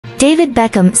David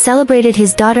Beckham celebrated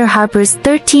his daughter Harper's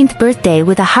 13th birthday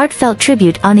with a heartfelt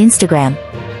tribute on Instagram.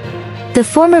 The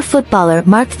former footballer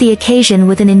marked the occasion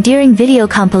with an endearing video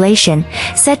compilation,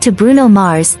 set to Bruno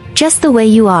Mars' "Just the Way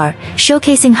You Are,"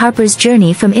 showcasing Harper's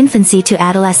journey from infancy to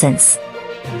adolescence.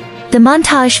 The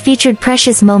montage featured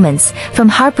precious moments, from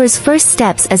Harper's first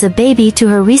steps as a baby to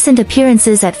her recent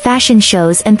appearances at fashion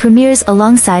shows and premieres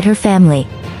alongside her family.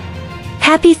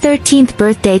 "Happy 13th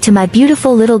birthday to my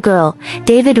beautiful little girl,"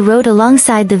 David wrote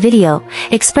alongside the video,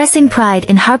 expressing pride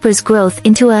in Harper's growth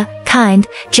into a kind,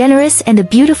 generous and a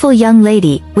beautiful young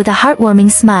lady, with a heartwarming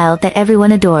smile that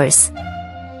everyone adores.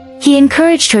 He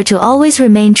encouraged her to always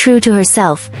remain true to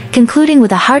herself, concluding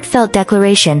with a heartfelt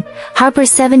declaration, "Harper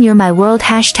 7 you're my world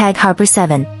 #Harper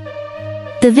 7.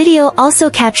 The video also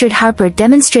captured Harper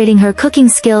demonstrating her cooking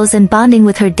skills and bonding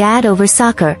with her dad over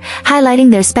soccer, highlighting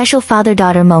their special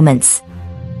father-daughter moments.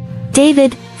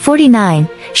 David, 49,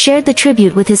 shared the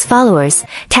tribute with his followers,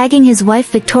 tagging his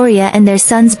wife Victoria and their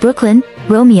sons Brooklyn,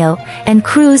 Romeo, and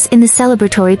Cruz in the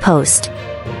celebratory post.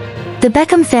 The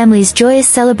Beckham family's joyous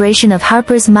celebration of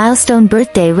Harper's milestone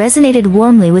birthday resonated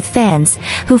warmly with fans,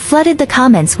 who flooded the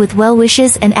comments with well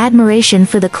wishes and admiration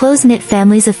for the close-knit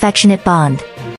family's affectionate bond.